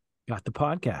 got the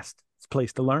podcast. It's a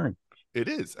place to learn. It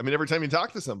is. Every time you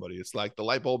talk to somebody, it's like the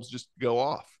light bulbs just go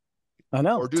off. I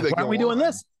know. Or do they? Why aren't we doing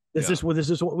this? This is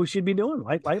what we should be doing.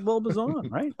 Light bulb is on,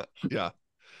 right? Yeah.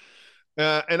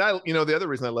 And the other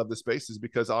reason I love this space is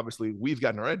because obviously we've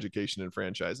gotten our education in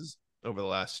franchises over the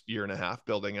last year and a half,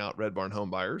 building out Red Barn Home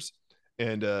Buyers,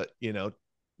 and I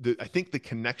think the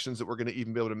connections that we're going to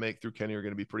even be able to make through Kenny are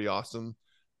going to be pretty awesome.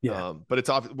 Yeah. But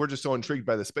we're just so intrigued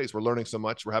by the space. We're learning so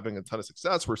much. We're having a ton of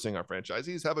success. We're seeing our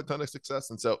franchisees have a ton of success.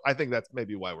 And so I think that's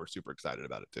maybe why we're super excited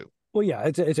about it too. Well, yeah,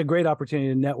 it's a great opportunity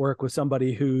to network with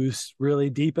somebody who's really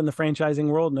deep in the franchising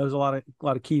world, knows a lot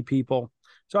of key people.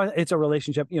 So it's a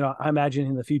relationship, I imagine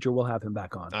in the future we'll have him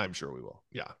back on. I'm sure we will.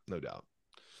 Yeah, no doubt.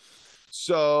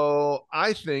 So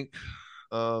I think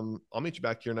I'll meet you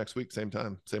back here next week, same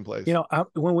time, same place.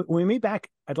 When we meet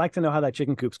back, I'd like to know how that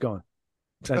chicken coop's going.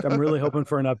 I'm really hoping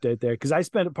for an update there, because I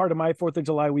spent part of my 4th of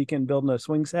July weekend building a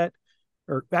swing set,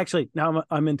 or actually now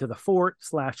I'm into the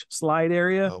fort/slide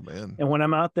area. Oh man! And when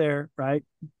I'm out there, right,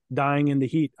 dying in the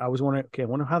heat, I was wondering, I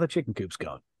wonder how the chicken coop's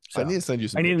going. So I need to send you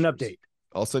some. I need pictures. An update.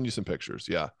 I'll send you some pictures.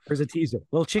 Yeah. There's a teaser,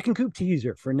 little chicken coop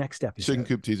teaser for next episode. Chicken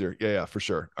coop teaser. Yeah, for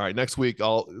sure. All right. Next week,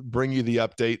 I'll bring you the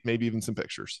update, maybe even some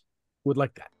pictures. Would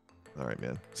like that. All right,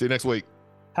 man. See you next week.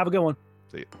 Have a good one.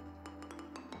 See you.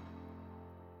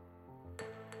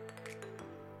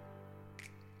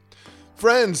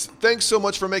 Friends, thanks so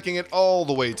much for making it all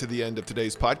the way to the end of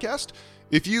today's podcast.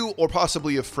 If you or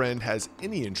possibly a friend has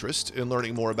any interest in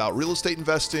learning more about real estate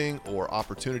investing or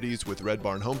opportunities with Red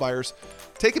Barn home buyers,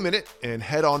 take a minute and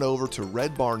head on over to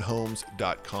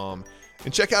redbarnhomes.com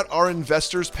and check out our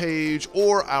investors page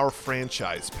or our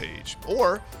franchise page,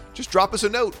 or just drop us a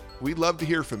note. We'd love to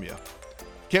hear from you.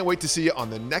 Can't wait to see you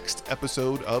on the next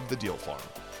episode of The Deal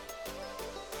Farm.